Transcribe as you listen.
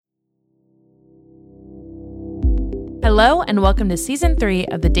Hello, and welcome to Season 3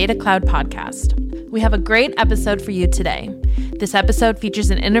 of the Data Cloud Podcast. We have a great episode for you today. This episode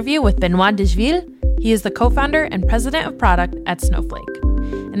features an interview with Benoit Degeville. He is the co-founder and president of product at Snowflake.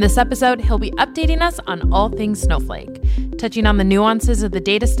 In this episode, he'll be updating us on all things Snowflake, touching on the nuances of the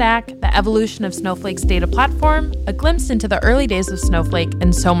data stack, the evolution of Snowflake's data platform, a glimpse into the early days of Snowflake,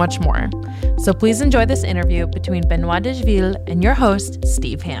 and so much more. So please enjoy this interview between Benoit Degeville and your host,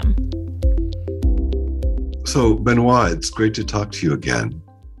 Steve Ham. So, Benoit, it's great to talk to you again.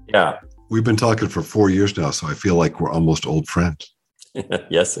 Yeah. We've been talking for 4 years now, so I feel like we're almost old friends.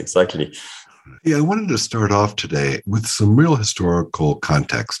 Yes, exactly. Yeah, I wanted to start off today with some real historical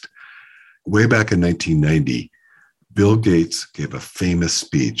context. Way back in 1990, Bill Gates gave a famous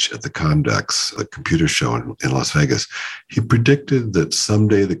speech at the Comdex, a computer show in Las Vegas. He predicted that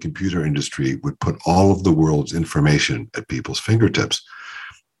someday the computer industry would put all of the world's information at people's fingertips.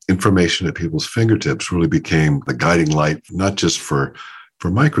 Information at people's fingertips really became the guiding light, not just for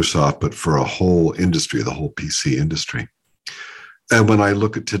Microsoft, but for a whole industry, the whole PC industry. And when I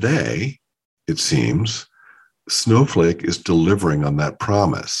look at today, it seems Snowflake is delivering on that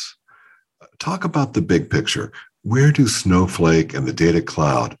promise. Talk about the big picture. Where do Snowflake and the data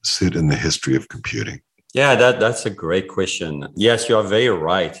cloud sit in the history of computing? Yeah, that's a great question. Yes, you are very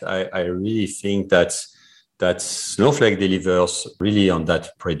right. I really think that Snowflake delivers really on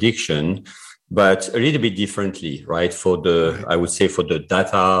that prediction, but a little bit differently, right? I would say for the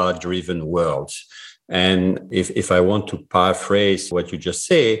data-driven world. And if I want to paraphrase what you just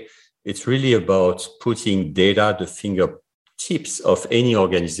say, it's really about putting data at the fingertips of any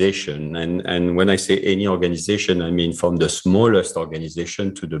organization. And when I say any organization, I mean from the smallest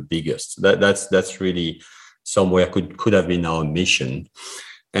organization to the biggest. That's really somewhere could have been our mission.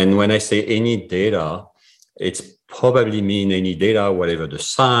 And when I say any data, it's probably mean any data, whatever the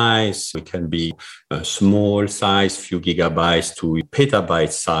size. It can be a small size, few gigabytes to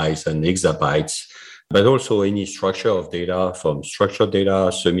petabyte size and exabytes, but also any structure of data from structured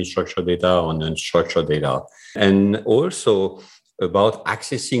data, semi-structured data, and unstructured data. And also about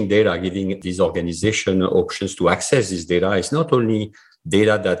accessing data, giving these organizations options to access this data is not only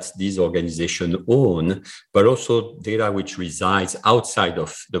data that these organizations own, but also data which resides outside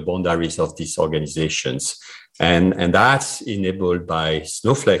of the boundaries of these organizations. And that's enabled by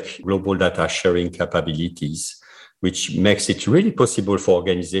Snowflake global data sharing capabilities, which makes it really possible for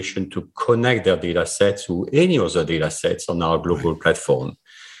organizations to connect their data sets to any other data sets on our global platform.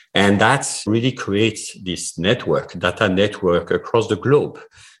 And that really creates this data network across the globe.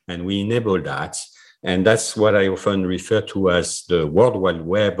 And we enable that. And that's what I often refer to as the World Wide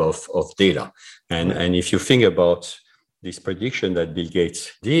Web of data. And if you think about this prediction that Bill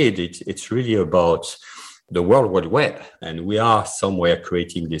Gates did, it's really about the World Wide Web. And we are somewhere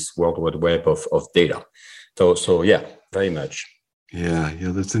creating this World Wide Web of data. So yeah, very much. Yeah,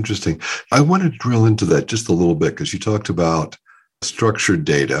 that's interesting. I want to drill into that just a little bit because you talked about structured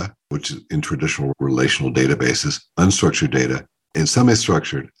data, which is in traditional relational databases, unstructured data, and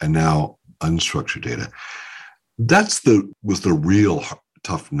semi-structured, and now unstructured data. Was the real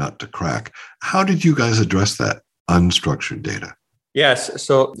tough nut to crack. How did you guys address that unstructured data? Yes,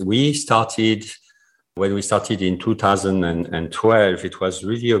 so when we started in 2012, it was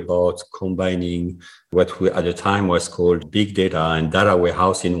really about combining what at the time was called big data and data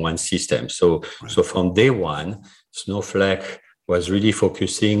warehouse in one system. So from day one, Snowflake was really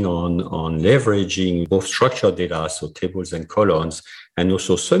focusing on leveraging both structured data, so tables and columns, and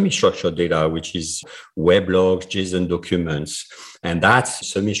also semi-structured data, which is web logs, JSON documents. And that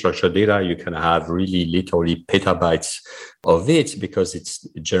semi-structured data, you can have really literally petabytes of it because it's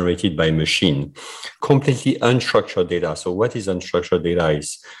generated by machine. Completely unstructured data. So what is unstructured data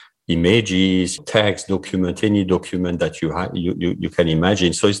is images, text, document, any document that you can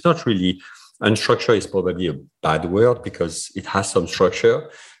imagine. So it's not really unstructured is probably a bad word because it has some structure,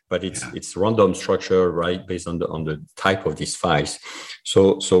 but it's random structure, right, based on the type of these files.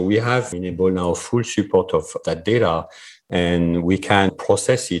 So we have enabled now full support of that data, and we can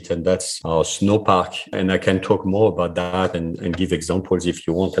process it, and that's our Snowpark. And I can talk more about that and give examples if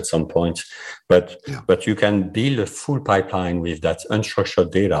you want at some point. But you can build a full pipeline with that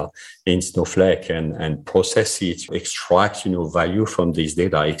unstructured data in Snowflake and process it, extract value from this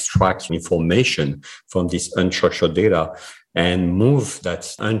data, extract information from this unstructured data, and move that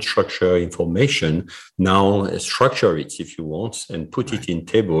unstructured information, now structure it if you want, and put it in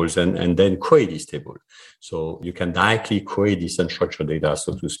tables and then query this table. So you can directly query this unstructured data,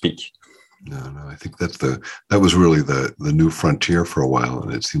 so to speak. No, I think that was really the new frontier for a while,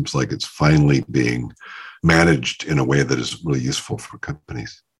 and it seems like it's finally being managed in a way that is really useful for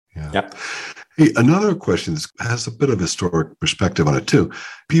companies. Yeah. Yeah. Hey, another question that has a bit of historic perspective on it too.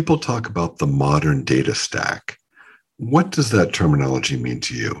 People talk about the modern data stack. What does that terminology mean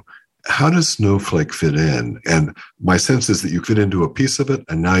to you? How does Snowflake fit in? And my sense is that you fit into a piece of it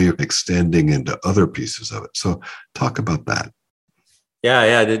and now you're extending into other pieces of it. So talk about that.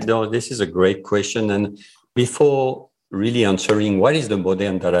 Yeah. No, this is a great question. And before really answering what is the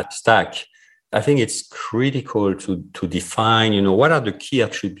modern data stack, I think it's critical to define, what are the key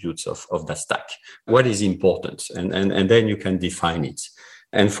attributes of that stack? What is important? And then you can define it.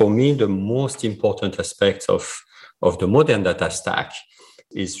 And for me, the most important aspect of the modern data stack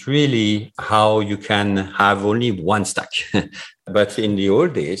is really how you can have only one stack. But in the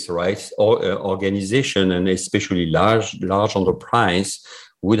old days, right, organization and especially large enterprise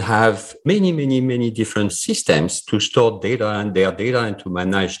would have many different systems to store data and their data and to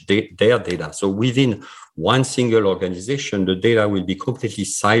manage their data. So within one single organization, the data will be completely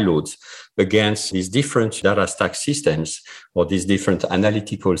siloed against these different data stack systems or these different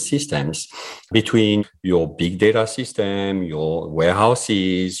analytical systems between your big data system, your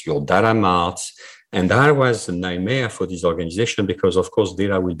warehouses, your data marts. And that was a nightmare for this organization because, of course,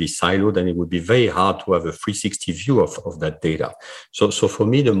 data will be siloed and it would be very hard to have a 360 view of that data. So for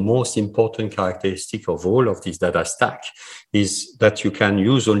me, the most important characteristic of all of this data stack is that you can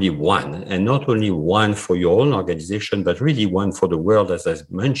use only one, and not only one for your own organization, but really one for the world, as I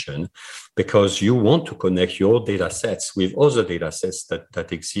mentioned, because you want to connect your data sets with other data sets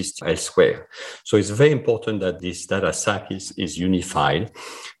that exist elsewhere. So it's very important that this data stack is unified,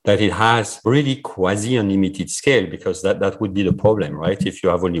 that it has really quasi-unlimited scale, because that would be the problem, right? If you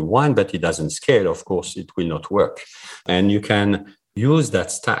have only one, but it doesn't scale, of course, it will not work. And you can use that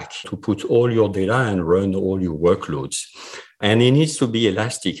stack to put all your data and run all your workloads. And it needs to be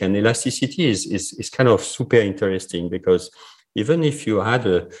elastic. And elasticity is kind of super interesting, because even if you had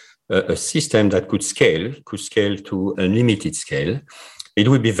a system that could scale to unlimited scale, it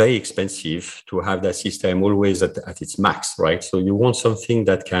would be very expensive to have that system always at its max, right? So you want something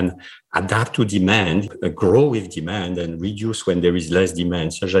that can adapt to demand, grow with demand, and reduce when there is less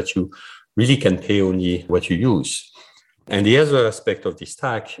demand, so that you really can pay only what you use. And the other aspect of the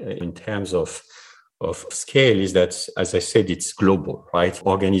stack in terms of scale is that, as I said, it's global, right?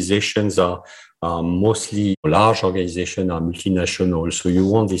 Organizations are mostly large organizations, are multinational. So you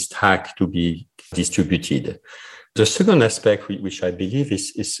want this stack to be distributed. The second aspect, which I believe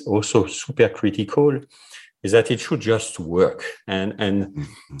is also super critical, is that it should just work. And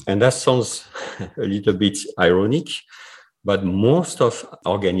that sounds a little bit ironic, but most of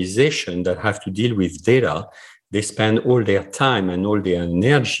organizations that have to deal with data, they spend all their time and all their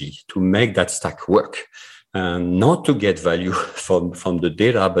energy to make that stack work. Not to get value from the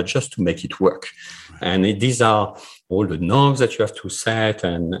data, but just to make it work. And these are all the norms that you have to set,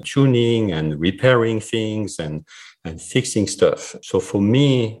 and tuning and repairing things and fixing stuff. So for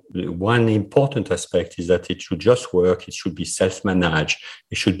me, one important aspect is that it should just work. It should be self-managed.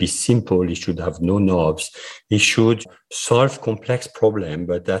 It should be simple. It should have no knobs. It should solve complex problems,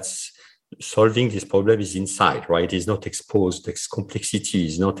 but that's solving this problem is inside, right? It's not exposed. Its complexity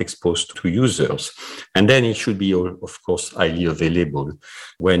is not exposed to users. And then it should be, of course, highly available.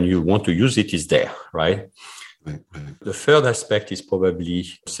 When you want to use it, it's there, right? Right. The third aspect is probably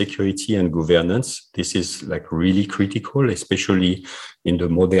security and governance. This is like really critical, especially in the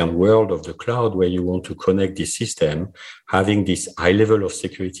modern world of the cloud, where you want to connect the system. Having this high level of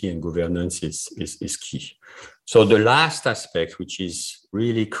security and governance is key. So the last aspect, which is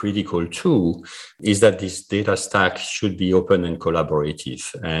really critical too, is that this data stack should be open and collaborative.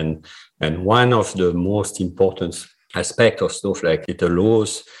 And one of the most important aspects of Snowflake, it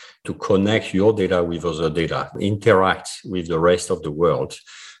allows to connect your data with other data, interact with the rest of the world.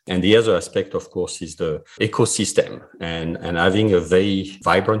 And the other aspect, of course, is the ecosystem. And having a very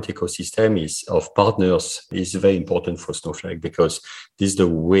vibrant ecosystem of partners is very important for Snowflake, because this is the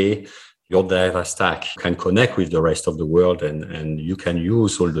way your data stack can connect with the rest of the world, and you can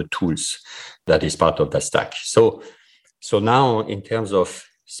use all the tools that is part of that stack. So now, in terms of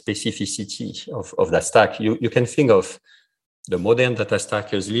specificity of that stack, you can think of the modern data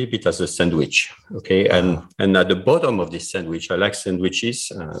stack is a little bit as a sandwich, okay? And at the bottom of this sandwich, I like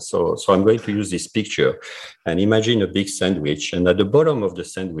sandwiches, so I'm going to use this picture and imagine a big sandwich. And at the bottom of the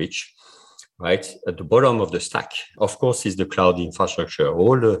sandwich, right, at the bottom of the stack, of course, is the cloud infrastructure,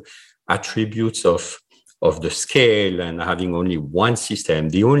 all the attributes of the scale and having only one system.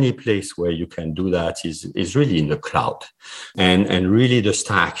 The only place where you can do that is really in the cloud. And really the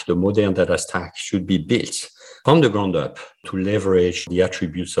stack, the modern data stack, should be built from the ground up to leverage the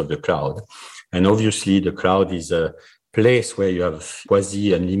attributes of the cloud. And obviously the cloud is place where you have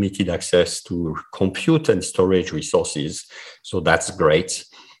quasi-unlimited access to compute and storage resources. So that's great.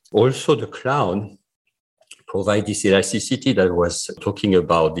 Also, the cloud provides this elasticity that I was talking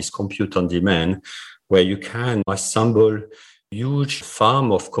about, this compute on demand, where you can assemble huge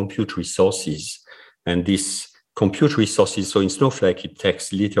farm of compute resources. And this compute resources, so in Snowflake, it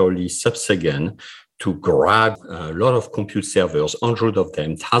takes literally subseconds to grab a lot of compute servers, hundreds of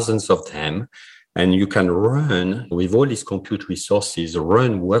them, thousands of them, and you can run with all these compute resources,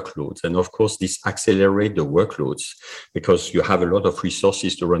 run workloads. And of course, this accelerates the workloads because you have a lot of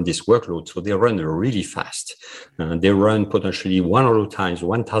resources to run this workload. So they run really fast. They run potentially 100 times,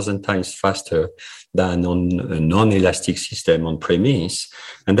 1,000 times faster than on a non-elastic system on premise.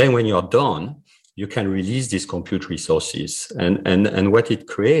 And then when you're done, you can release these compute resources. And what it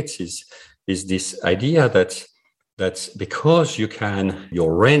creates is this idea that because you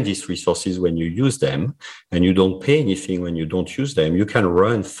run these resources when you use them and you don't pay anything when you don't use them, you can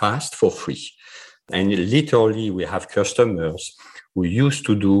run fast for free. And literally, we have customers who used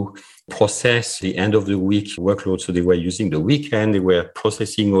to process the end of the week workload. So they were using the weekend, they were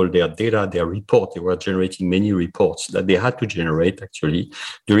processing all their data, their report. They were generating many reports that they had to generate actually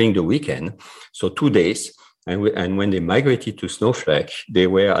during the weekend. So 2 days. And when they migrated to Snowflake, they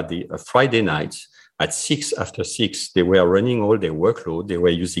were at the Friday night, at 6 after 6, they were running all their workload. They were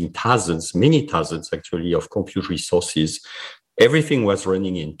using thousands, many thousands actually, of compute resources. Everything was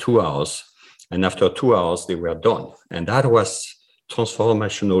running in 2 hours. And after 2 hours, they were done. And that was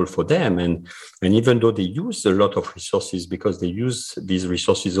transformational for them. And even though they used a lot of resources because they use these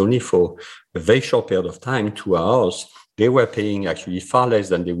resources only for a very short period of time, 2 hours, they were paying actually far less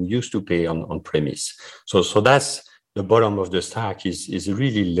than they used to pay on premise. So that's the bottom of the stack is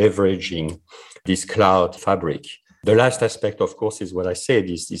really leveraging this cloud fabric. The last aspect, of course, is what I said,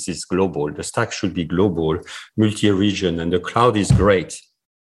 this is global. The stack should be global, multi-region, and the cloud is great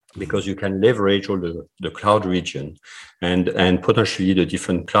because you can leverage all the cloud region and potentially the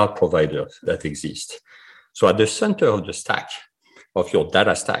different cloud providers that exist. So at the center of the stack, of your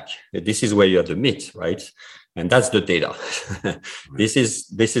data stack, this is where you have the meat, right? And that's the data. This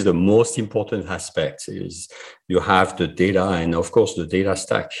is the most important aspect is you have the data. And of course, the data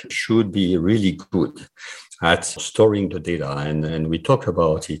stack should be really good at storing the data. And we talk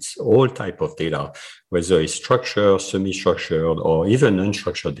about it's all type of data, whether it's structured, semi-structured, or even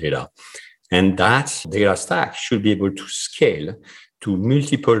unstructured data. And that data stack should be able to scale to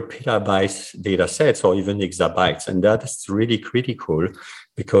multiple petabytes data sets or even exabytes. And that's really critical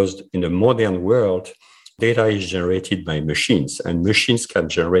because in the modern world, data is generated by machines, and machines can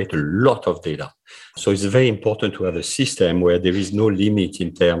generate a lot of data. So it's very important to have a system where there is no limit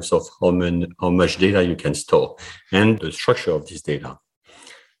in terms of how much data you can store and the structure of this data.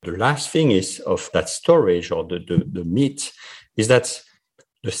 The last thing is of that storage or the meat is that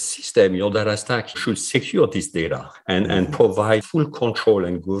the system, your data stack, should secure this data and provide full control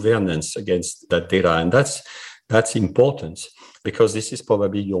and governance against that data. And that's important because this is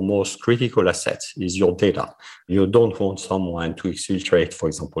probably your most critical asset is your data. You don't want someone to exfiltrate, for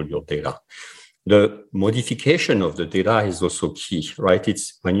example, your data. The modification of the data is also key, right?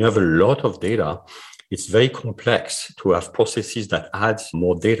 It's when you have a lot of data, it's very complex to have processes that add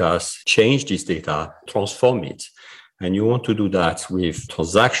more data, change this data, transform it. And you want to do that with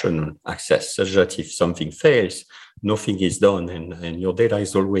transactional access, such that if something fails, nothing is done and your data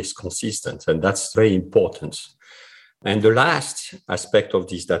is always consistent. And that's very important. And the last aspect of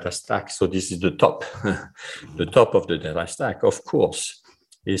this data stack, so this is the top of the data stack, of course,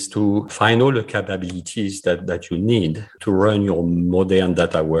 is to find all the capabilities that you need to run your modern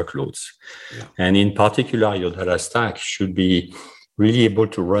data workloads. Yeah. And in particular, your data stack should be really able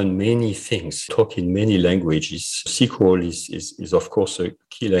to run many things, talk in many languages. SQL is of course, a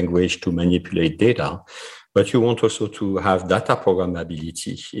key language to manipulate data, but you want also to have data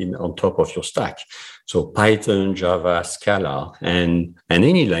programmability on top of your stack. So Python, Java, Scala, and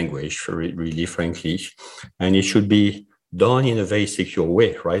any language, really, frankly. And it should be done in a very secure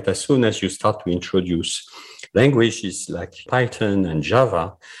way, right? As soon as you start to introduce languages like Python and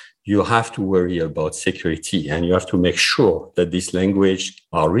Java, you have to worry about security and you have to make sure that this language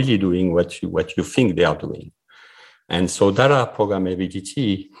are really doing what you think they are doing. And so data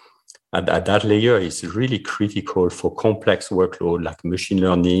programmability at that layer is really critical for complex workload like machine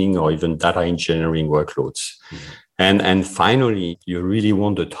learning or even data engineering workloads. Mm-hmm. And finally, you really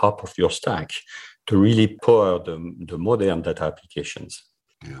want the top of your stack to really power the modern data applications.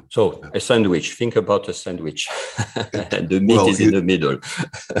 Yeah. So a sandwich, think about a sandwich. The meat is in the middle.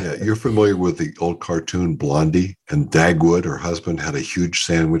 Yeah, you're familiar with the old cartoon Blondie, and Dagwood, her husband, had a huge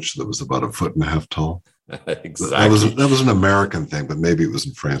sandwich that was about 1.5 feet tall. Exactly. That was an American thing, but maybe it was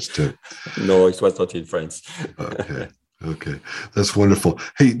in France too. No, it was not in France. Okay. That's wonderful.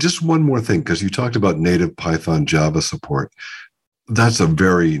 Hey, just one more thing, because you talked about native Python Java support. That's a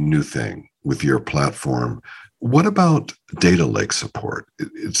very new thing with your platform. What about data lake support?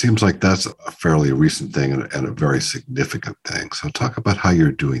 It seems like that's a fairly recent thing and a very significant thing. So talk about how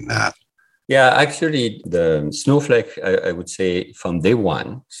you're doing that. Yeah, actually, the Snowflake, I would say from day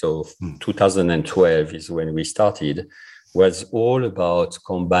one, so 2012 is when we started, was all about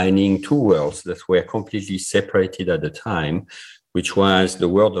combining two worlds that were completely separated at the time, which was the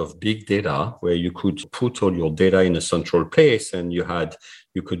world of big data, where you could put all your data in a central place and you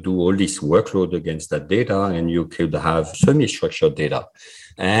could do all this workload against that data, and you could have semi-structured data.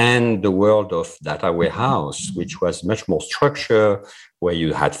 And the world of data warehouse, which was much more structured, where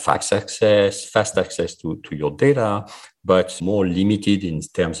you had fast access to your data, but more limited in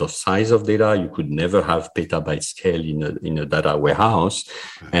terms of size of data. You could never have petabyte scale in a data warehouse.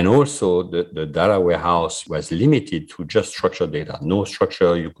 And also the data warehouse was limited to just structured data. No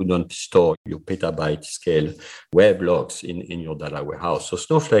structure, you couldn't store your petabyte scale web logs in your data warehouse. So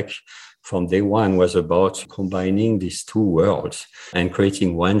Snowflake from day one was about combining these two worlds and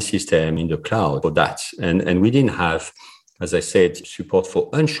creating one system in the cloud for that. And we didn't have, as I said, support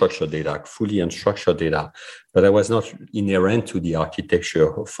for unstructured data, fully unstructured data, but that was not inherent to the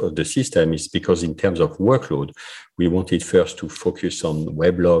architecture of the system. It's because in terms of workload, we wanted first to focus on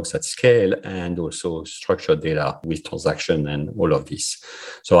web logs at scale and also structured data with transaction and all of this.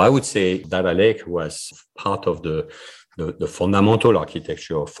 So I would say Data Lake was part of the fundamental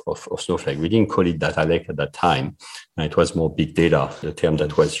architecture of Snowflake. We didn't call it Data Lake at that time. It was more big data, the term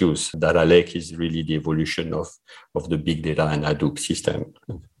that was used. Data Lake is really the evolution of the big data and Hadoop system.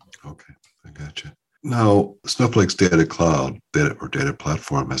 Okay, I gotcha. Now, Snowflake's data cloud data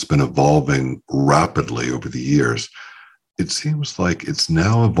platform has been evolving rapidly over the years. It seems like it's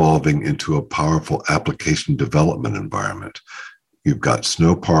now evolving into a powerful application development environment. You've got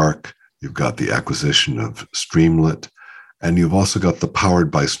Snowpark, you've got the acquisition of Streamlit, and you've also got the Powered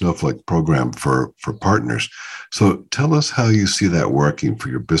by Snowflake program for partners. So tell us how you see that working for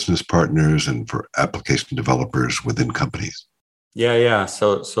your business partners and for application developers within companies. Yeah.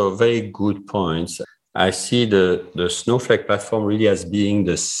 So very good points. I see the Snowflake platform really as being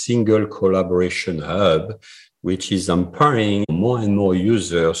the single collaboration hub, which is empowering more and more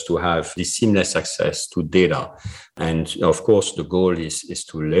users to have this seamless access to data. And of course, the goal is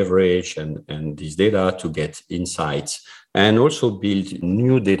to leverage and this data to get insights and also build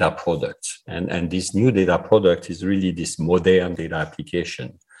new data products. And this new data product is really this modern data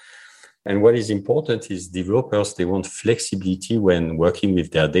application. And what is important is developers, they want flexibility when working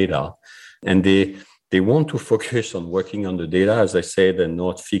with their data. And they want to focus on working on the data, as I said, and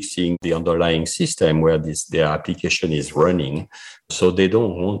not fixing the underlying system where their application is running. So they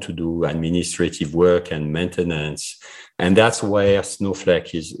don't want to do administrative work and maintenance. And that's where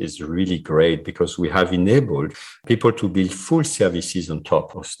Snowflake is really great, because we have enabled people to build full services on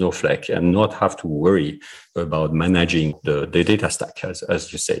top of Snowflake and not have to worry about managing the data stack,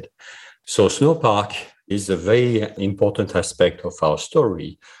 as you said. So Snowpark is a very important aspect of our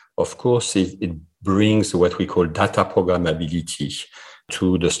story. Of course, it brings what we call data programmability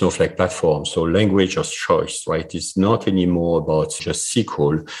to the Snowflake platform. So language of choice, right? It's not anymore about just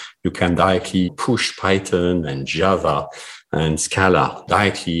SQL. You can directly push Python and Java and Scala,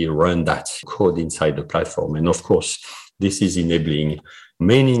 directly run that code inside the platform. And of course, this is enabling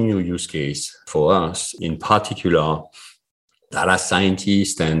many new use cases for us, in particular, data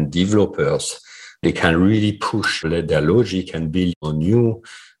scientists and developers. They can really push their logic and build a new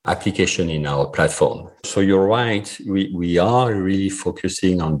application in our platform. So you're right, we are really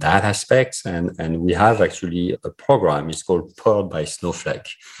focusing on that aspect, and we have actually a program. It's called Powered by Snowflake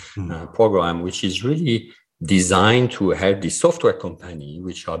program, which is really designed to help the software company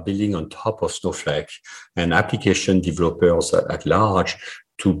which are building on top of Snowflake and application developers at large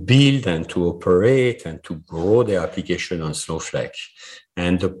to build and to operate and to grow their application on Snowflake.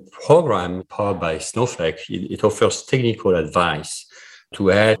 And the program Powered by Snowflake, it offers technical advice to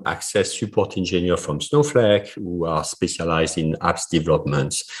help access support engineers from Snowflake who are specialized in apps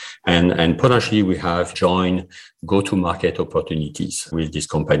development. And potentially we have joint go-to-market opportunities with these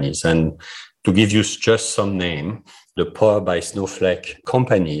companies. And to give you just some name, the Powered by Snowflake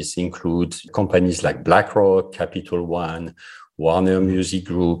companies include companies like BlackRock, Capital One, Warner Music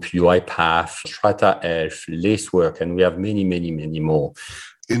Group, UiPath, Strata Health, Lacework, and we have many, many, many more.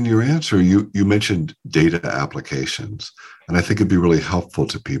 in your answer, you mentioned data applications. And I think it'd be really helpful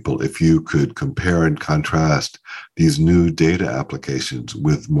to people if you could compare and contrast these new data applications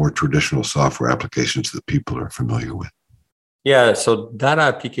with more traditional software applications that people are familiar with. Yeah, so data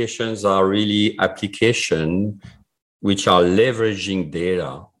applications are really applications which are leveraging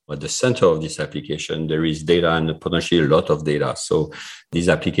data. At the center of this application, there is data and potentially a lot of data. So this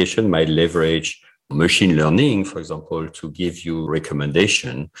application might leverage machine learning, for example, to give you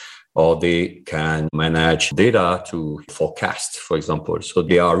recommendation, or they can manage data to forecast, for example. So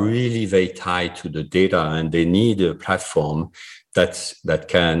they are really very tied to the data, and they need a platform that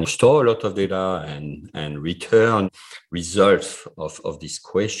can store a lot of data and return results of these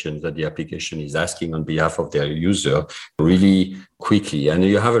questions that the application is asking on behalf of their user really quickly. And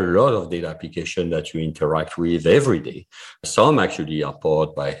you have a lot of data application that you interact with every day. Some actually are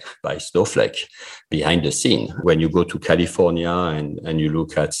powered by Snowflake behind the scene. When you go to California and you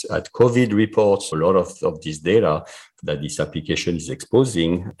look at COVID reports, a lot of this data that this application is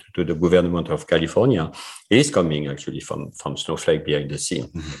exposing to the government of California is coming actually from Snowflake behind the scene.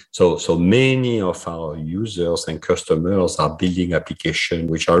 Mm-hmm. So many of our users and customers are building applications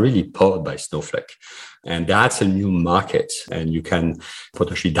which are really powered by Snowflake. And that's a new market. And you can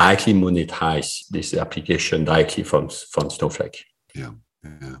potentially directly monetize this application directly from Snowflake. Yeah.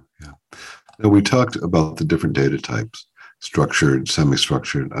 Now, we talked about the different data types, structured,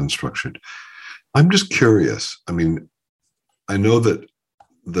 semi-structured, unstructured. I'm just curious. I mean, I know that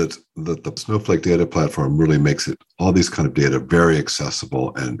the Snowflake data platform really makes it all these kind of data very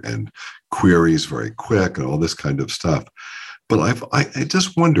accessible and queries very quick and all this kind of stuff. But I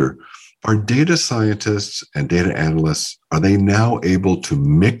just wonder, are data scientists and data analysts, are they now able to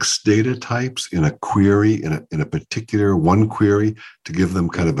mix data types in a query, in a particular one query, to give them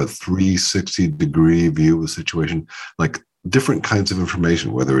kind of a 360-degree view of the situation, like different kinds of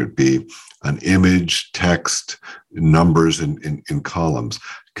information, whether it be an image, text, numbers in columns?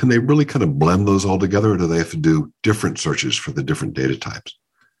 Can they really kind of blend those all together, or do they have to do different searches for the different data types?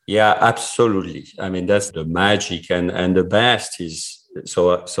 Yeah, absolutely. I mean, that's the magic. And the best is,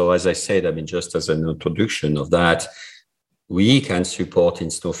 so as I said, I mean, just as an introduction of that, we can support in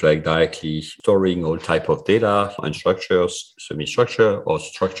Snowflake directly storing all type of data, unstructured, semi-structured, or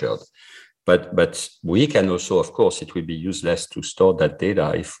structured. But we can also, of course, it will be useless to store that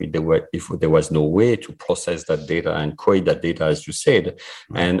data if there was no way to process that data and query that data, as you said.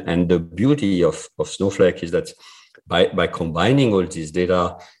 And the beauty of Snowflake is that by combining all this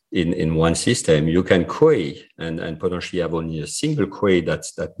data in one system, you can query and potentially have only a single query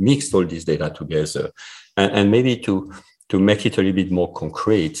that mixed all this data together. And maybe to make it a little bit more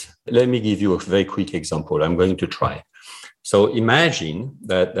concrete, let me give you a very quick example. I'm going to try. So imagine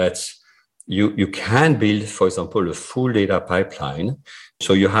that you can build, for example, a full data pipeline.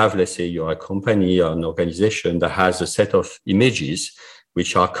 So you have, let's say, you're a company or an organization that has a set of images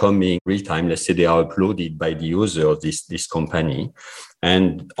which are coming real time. Let's say they are uploaded by the user of this company.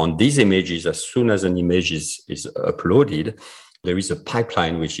 And on these images, as soon as an image is uploaded, there is a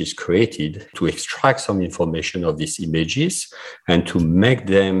pipeline which is created to extract some information of these images and to make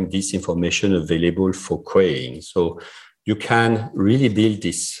this information available for querying. So you can really build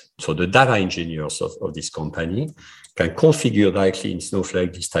this. So the data engineers of this company can configure directly in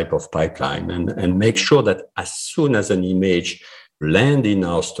Snowflake this type of pipeline and make sure that as soon as an image lands in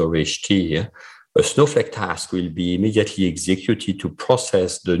our storage tier, a Snowflake task will be immediately executed to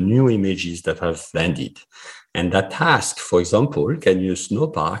process the new images that have landed. And that task, for example, can use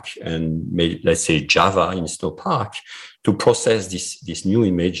Snowpark and let's say Java in Snowpark to process these new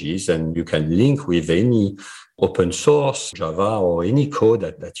images. And you can link with any open source Java or any code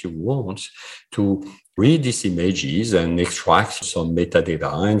that you want to read these images and extract some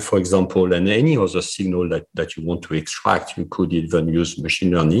metadata. And for example, and any other signal that you want to extract, you could even use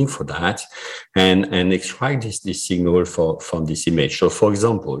machine learning for that and extract this signal from this image. So for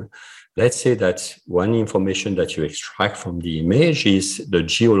example, let's say that one information that you extract from the image is the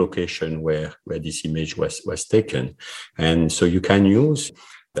geolocation where this image was taken. And so you can use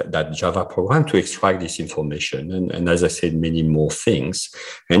that Java program to extract this information. And as I said, many more things.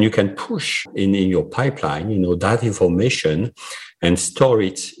 And you can push in your pipeline, that information and store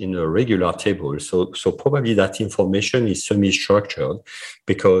it in a regular table. So probably that information is semi-structured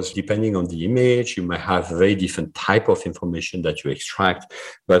because depending on the image, you might have very different type of information that you extract.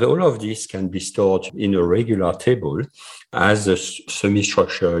 But all of this can be stored in a regular table as a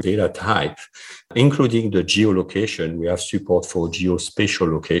semi-structured data type, including the geolocation. We have support for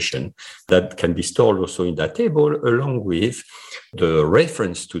geospatial location that can be stored also in that table, along with the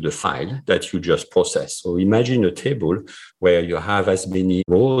reference to the file that you just processed. So imagine a table where you have as many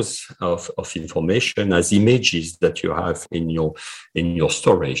rows of information as images that you have in your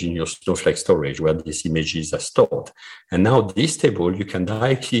storage, in your Snowflake storage, where these images are stored. And now this table, you can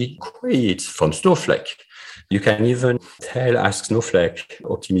directly create from Snowflake. You can even ask Snowflake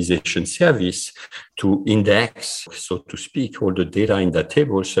optimization service to index, so to speak, all the data in that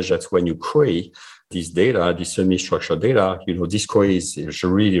table, such that when you query this data, this semi-structured data, this query is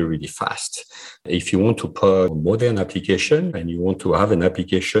really, really fast. If you want to put a modern application and you want to have an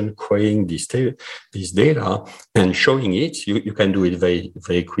application querying this data and showing it, you can do it very,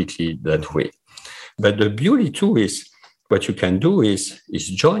 very quickly that way. But the beauty too is what you can do is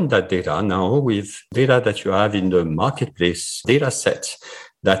join that data now with data that you have in the marketplace data set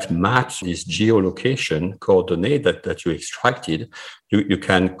that maps this geolocation coordinate that you extracted. You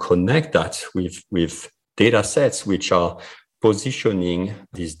can connect that with data sets which are positioning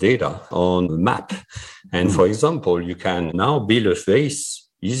this data on a map. And for example, you can now build a very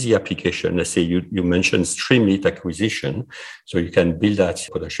easy application. Let's say you mentioned Streamlit acquisition. So you can build that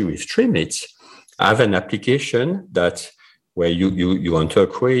potentially with Streamlit. Have an application that where you enter a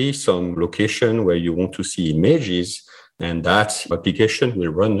query, some location where you want to see images, and that application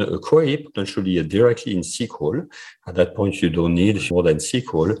will run a query, potentially directly in SQL. At that point, you don't need more than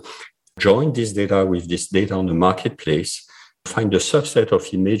SQL. Join this data with this data on the marketplace, find a subset of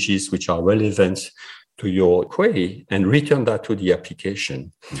images which are relevant to your query, and return that to the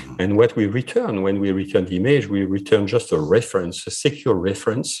application. And what we return, when we return the image, we return just a reference, a secure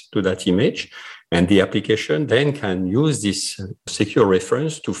reference to that image. And the application then can use this secure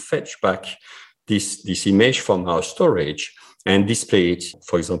reference to fetch back this image from our storage and display it,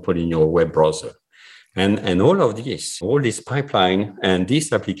 for example, in your web browser. And all this pipeline and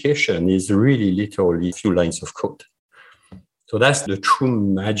this application is really literally a few lines of code. So that's the true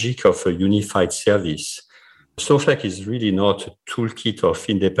magic of a unified service. Snowflake is really not a toolkit of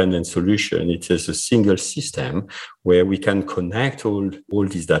independent solution. It is a single system where we can connect all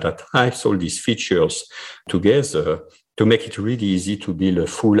these data types, all these features together to make it really easy to build a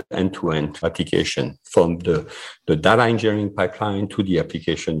full end-to-end application from the data engineering pipeline to the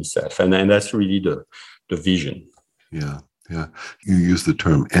application itself. And that's really the vision. Yeah. You use the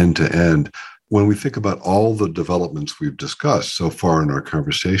term end-to-end. When we think about all the developments we've discussed so far in our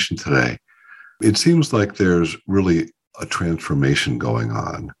conversation today, it seems like there's really a transformation going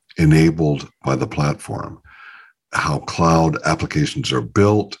on enabled by the platform. How cloud applications are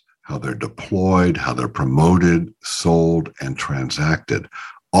built, how they're deployed, how they're promoted, sold, and transacted.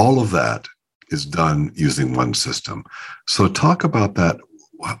 All of that is done using one system. So talk about that.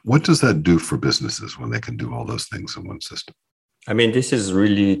 What does that do for businesses when they can do all those things in one system? I mean, this is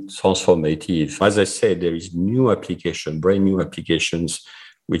really transformative. As I said, there is brand new applications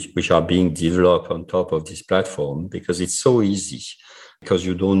which are being developed on top of this platform because it's so easy, because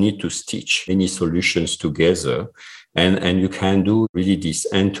you don't need to stitch any solutions together. And you can do really this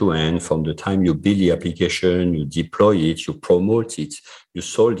end-to-end from the time you build the application, you deploy it, you promote it, you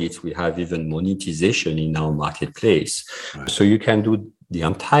sold it. We have even monetization in our marketplace. Right. So you can do the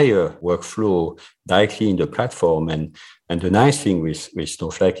entire workflow directly in the platform. And the nice thing with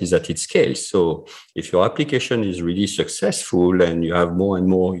Snowflake is that it scales. So if your application is really successful and you have more and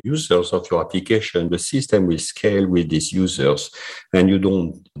more users of your application, the system will scale with these users. And you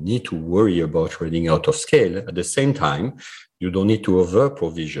don't need to worry about running out of scale. At the same time, you don't need to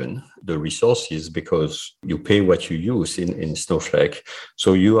over-provision the resources because you pay what you use in Snowflake.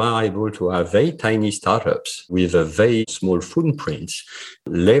 So you are able to have very tiny startups with a very small footprint,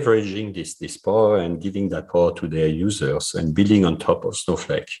 leveraging this power and giving that power to their users and building on top of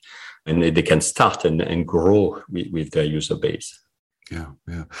Snowflake. And they can start and grow with their user base. Yeah.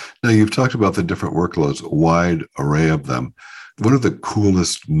 Now, you've talked about the different workloads, a wide array of them. What are the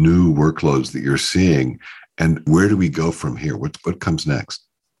coolest new workloads that you're seeing? And where do we go from here? What comes next?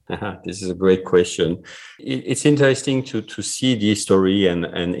 This is a great question. It's interesting to see the story and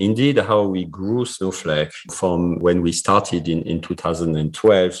indeed how we grew Snowflake from when we started in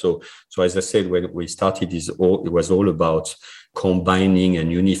 2012. So as I said, when we started, it was all about combining and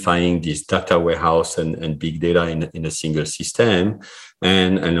unifying this data warehouse and big data in a single system,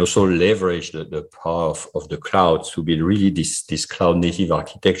 and also leverage the power of the cloud to build really this cloud native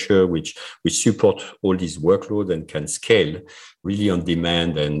architecture, which support all these workloads and can scale really on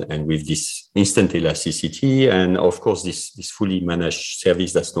demand and with this instant elasticity. And of course, this fully managed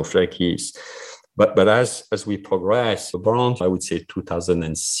service that Snowflake is. But as we progress, around, I would say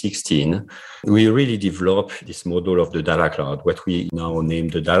 2016, we really developed this model of the data cloud, what we now name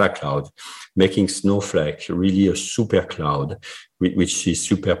the data cloud, making Snowflake really a super cloud, which is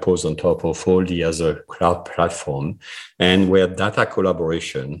superposed on top of all the other cloud platform, and where data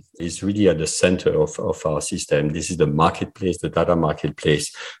collaboration is really at the center of our system. This is the marketplace, the data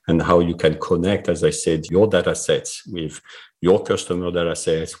marketplace, and how you can connect, as I said, your data sets with your customer data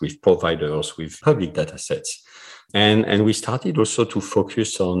sets, with providers, with public data sets. And we started also to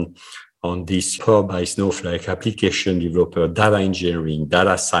focus on this Powered by Snowflake application developer, data engineering,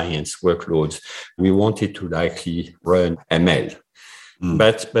 data science workloads. We wanted to likely run ML.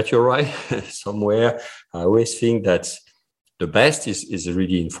 But you're right, somewhere I always think that the best is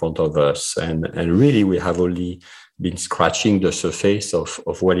really in front of us. And really we have only been scratching the surface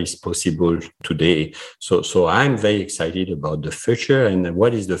of what is possible today. So I'm very excited about the future. And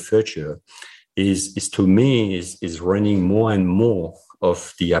what is the future is to me is running more and more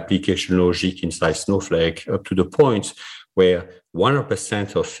of the application logic inside Snowflake up to the point where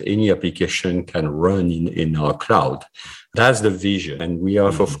 100% of any application can run in our cloud. That's the vision. And we are,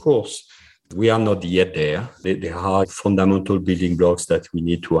 of course, we are not yet there. There are fundamental building blocks that we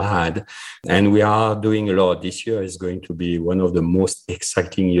need to add. And we are doing a lot. This year is going to be one of the most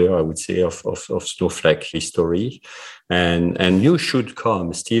exciting years, I would say, of Snowflake history. And you should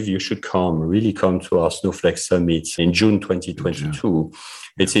come, Steve, really come to our Snowflake Summit in June 2022.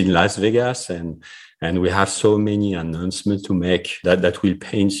 It's in Las Vegas, and we have so many announcements to make that will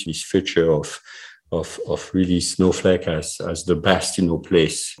paint this future of really Snowflake as the best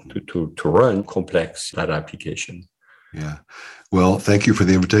place to run complex data application. Yeah. Well, thank you for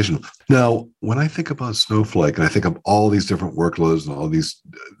the invitation. Now, when I think about Snowflake and I think of all these different workloads and all these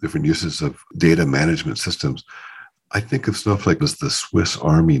different uses of data management systems, I think of Snowflake as the Swiss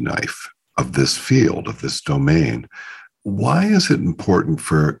Army knife of this field, of this domain. Why is it important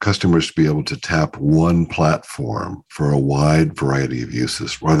for customers to be able to tap one platform for a wide variety of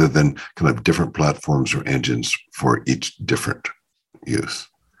uses rather than kind of different platforms or engines for each different use?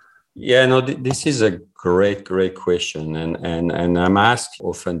 Yeah, no, this is a great question. And I'm asked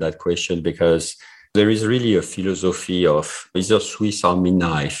often that question because there is really a philosophy of it's a Swiss Army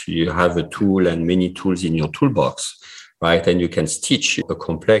knife. You have a tool and many tools in your toolbox, right? And you can stitch a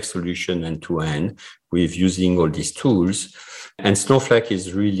complex solution end to end with using all these tools. And Snowflake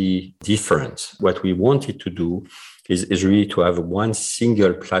is really different. What we wanted to do is really to have one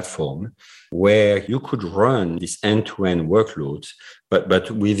single platform where you could run this end-to-end workloads,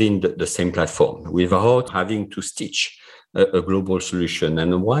 but within the same platform without having to stitch a global solution.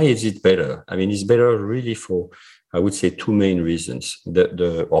 And why is it better? I mean, it's better really for, I would say, two main reasons,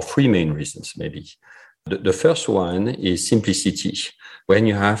 or three main reasons, maybe. The first one is simplicity. When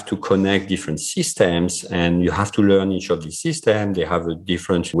you have to connect different systems and you have to learn each of these systems, they have a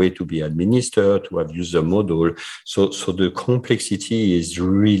different way to be administered, to have user model. So the complexity is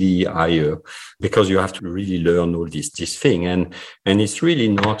really higher because you have to really learn all this thing. And it's really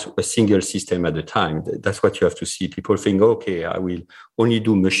not a single system at a time. That's what you have to see. People think, okay, I will only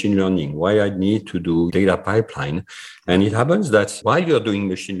do machine learning. Why I need to do data pipeline? And it happens that while you're doing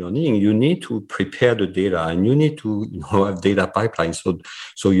machine learning, you need to prepare the data and you need to have data pipelines.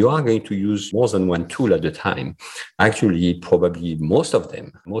 So you are going to use more than one tool at a time. Actually, probably most of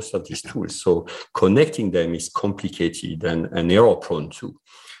these tools. So connecting them is complicated and error prone too.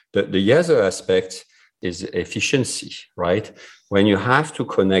 The other aspect is efficiency, right? When you have to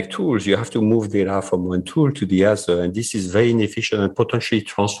connect tools, you have to move data from one tool to the other. And this is very inefficient and potentially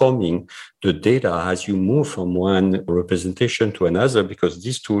transforming the data as you move from one representation to another because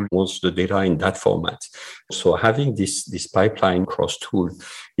this tool wants the data in that format. So having this pipeline cross tool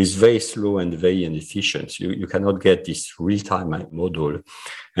is very slow and very inefficient. You cannot get this real-time model.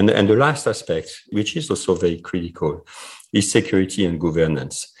 And the last aspect, which is also very critical, is security and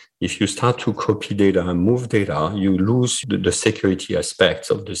governance. If you start to copy data and move data, you lose the security aspects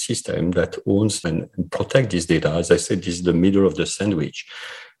of the system that owns and protect this data. As I said, this is the middle of the sandwich.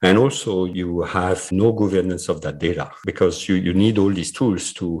 And also you have no governance of that data because you need all these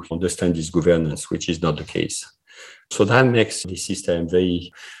tools to understand this governance, which is not the case. So that makes the system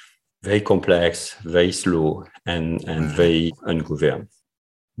very, very complex, very slow, and very ungoverned.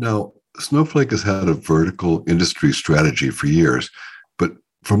 Now, Snowflake has had a vertical industry strategy for years, but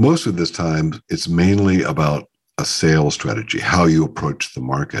for most of this time, it's mainly about a sales strategy, how you approach the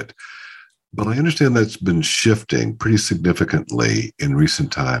market. But I understand that's been shifting pretty significantly in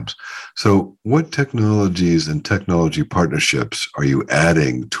recent times. So what technologies and technology partnerships are you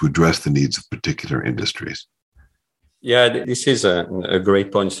adding to address the needs of particular industries? Yeah, this is a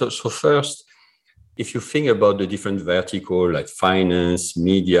great point. So first, if you think about the different verticals like finance,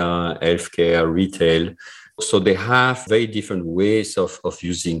 media, healthcare, retail, so they have very different ways of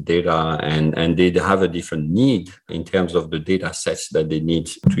using data and they have a different need in terms of the data sets that they need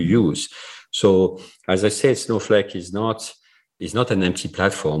to use. So as I said, Snowflake is not an empty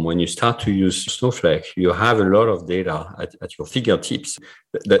platform. When you start to use Snowflake, you have a lot of data at your fingertips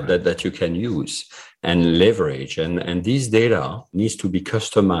that you can use and leverage. And this data needs to be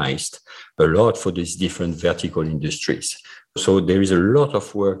customized a lot for these different vertical industries. So there is a lot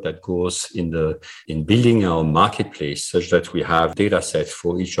of work that goes in building our marketplace such that we have data sets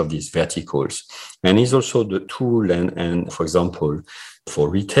for each of these verticals. And it's also the tool and for example, for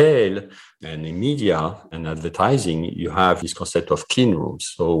retail and in media and advertising, you have this concept of clean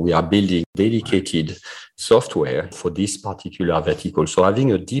rooms. So we are building dedicated software for this particular vertical. So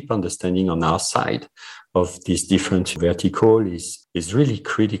having a deep understanding on our side of these different verticals is really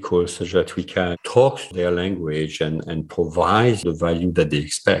critical so that we can talk their language and provide the value that they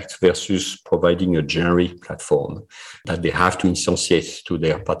expect versus providing a generic platform that they have to instantiate to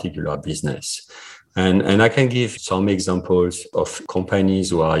their particular business. And I can give some examples of companies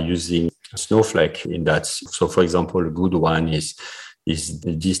who are using Snowflake in that. So for example, a good one is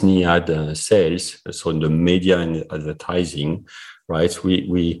the Disney ad sales. So in the media and advertising, right?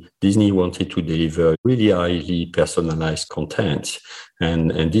 Disney wanted to deliver really highly personalized content.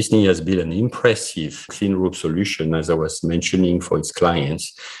 And Disney has built an impressive clean room solution, as I was mentioning, for its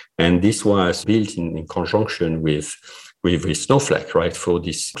clients. And this was built in conjunction with Snowflake, right, for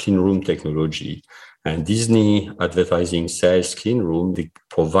this clean room technology. And Disney Advertising Sales Clean Room, they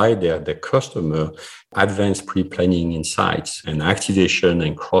provide their customer advanced pre-planning insights and activation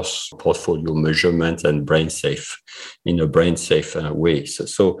and cross-portfolio measurement and in a brain-safe way.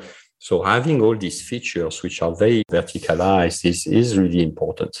 So having all these features, which are very verticalized, is really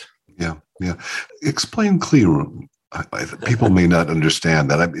important. Yeah. Explain clean room. People may not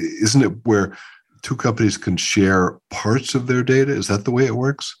understand that. Isn't it where two companies can share parts of their data? Is that the way it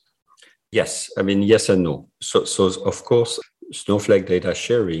works? Yes. I mean, yes and no. So of course, Snowflake data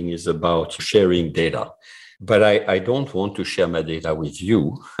sharing is about sharing data. But I don't want to share my data with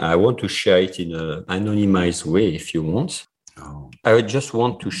you. I want to share it in an anonymized way if you want. Oh. I just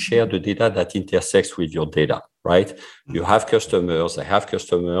want to share the data that intersects with your data, right? Mm-hmm. You have customers. I have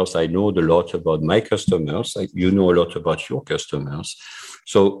customers. I know a lot about my customers. You know a lot about your customers.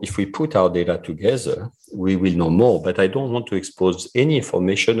 So if we put our data together, we will know more. But I don't want to expose any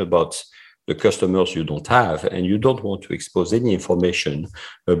information about the customers you don't have, and you don't want to expose any information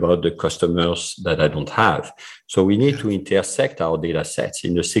about the customers that I don't have. So we need to intersect our data sets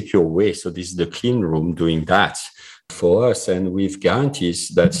in a secure way. So this is the clean room doing that for us. And with guarantees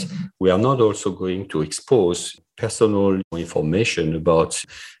that we are not also going to expose personal information about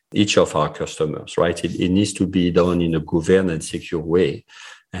each of our customers, right? It needs to be done in a governed and secure way.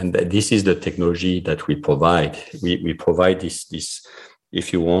 And this is the technology that we provide. We provide this,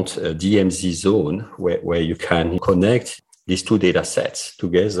 if you want, a DMZ zone where you can connect these two data sets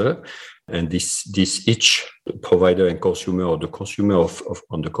together. And this each provider and consumer, or the consumer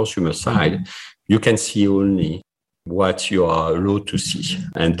on the consumer side, you can see only what you are allowed to see.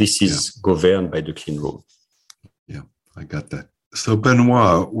 And this is governed by the clean room. Yeah, I got that. So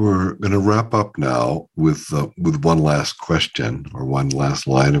Benoit, we're going to wrap up now with one last question, or one last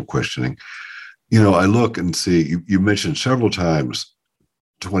line of questioning. You know, I look and see, you mentioned several times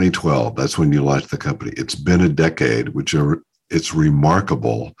 2012, that's when you launched the company. It's been a decade, which it's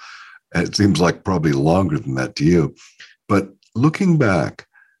remarkable. And it seems like probably longer than that to you. But looking back,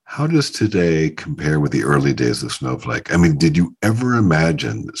 how does today compare with the early days of Snowflake? I mean, did you ever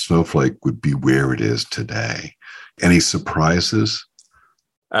imagine that Snowflake would be where it is today? Any surprises?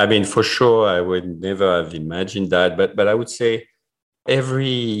 I mean, for sure, I would never have imagined that. But I would say every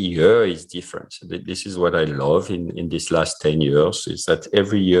year is different. This is what I love in this last 10 years, is that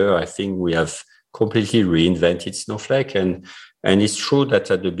every year I think we have completely reinvented Snowflake. And it's true that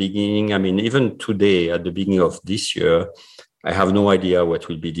at the beginning, I mean, even today, at the beginning of this year, I have no idea what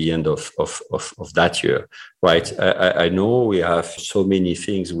will be the end of that year, right? I know we have so many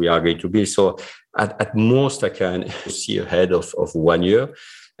things we are going to build. So at most, I can see ahead of 1 year.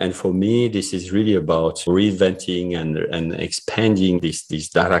 And for me, this is really about reinventing and expanding this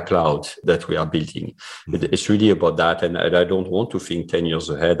data cloud that we are building. It's really about that. And I don't want to think 10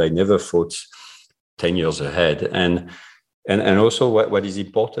 years ahead. I never thought 10 years ahead. And also what is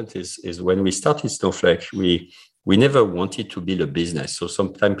important is when we started Snowflake, we we never wanted to build a business. So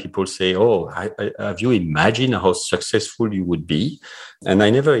sometimes people say, have you imagined how successful you would be? And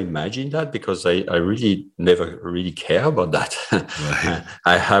I never imagined that because I really never really care about that. Right.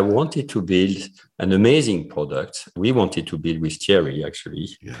 I wanted to build an amazing product. We wanted to build with Thierry, actually.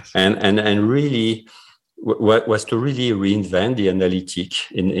 Yes. And really was to really reinvent the analytic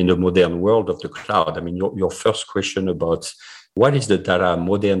in the modern world of the cloud. I mean, your first question about what is the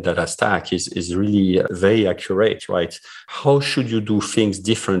modern data stack is really very accurate, right? How should you do things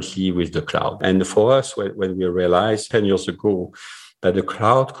differently with the cloud? And for us, when we realized 10 years ago that the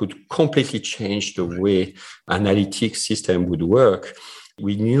cloud could completely change the way analytics system would work,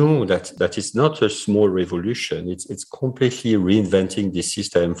 we knew that it's not a small revolution. It's completely reinventing the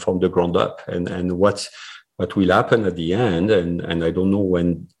system from the ground up. And what will happen at the end, and I don't know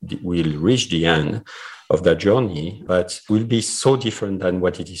when we'll reach the end of that journey, but will be so different than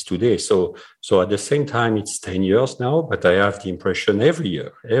what it is today. So at the same time, it's 10 years now, but I have the impression every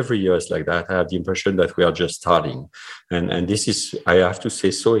year is like that. I have the impression that we are just starting. And this is, I have to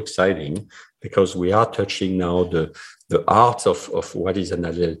say, so exciting because we are touching now the art of what is an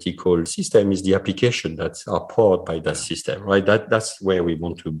analytical system is the application that are powered by that system, right? That's where we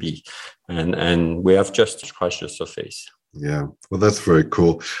want to be. And we have just scratched the surface. Yeah, well, that's very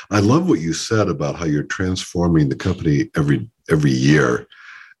cool. I love what you said about how you're transforming the company every year.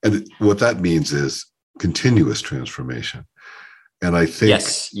 And what that means is continuous transformation. And I think...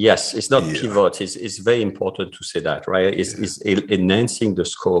 Yes, it's not pivot. It's very important to say that, right? It's enhancing the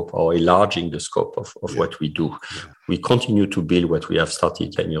scope or enlarging the scope of what we do. Yeah. We continue to build what we have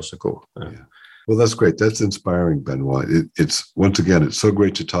started 10 years ago. Well, that's great. That's inspiring, Benoit. It's once again, it's so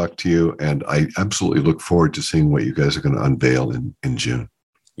great to talk to you. And I absolutely look forward to seeing what you guys are going to unveil in June.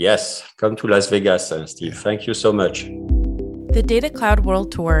 Yes. Come to Las Vegas, Steve. Yeah. Thank you so much. The Data Cloud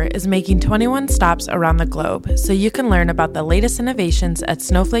World Tour is making 21 stops around the globe, so you can learn about the latest innovations at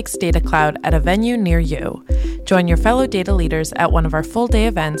Snowflake's Data Cloud at a venue near you. Join your fellow data leaders at one of our full-day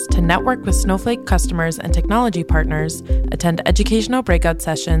events to network with Snowflake customers and technology partners, attend educational breakout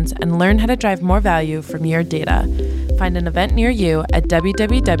sessions, and learn how to drive more value from your data. Find an event near you at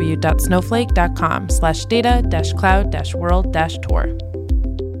www.snowflake.com/data-cloud-world-tour.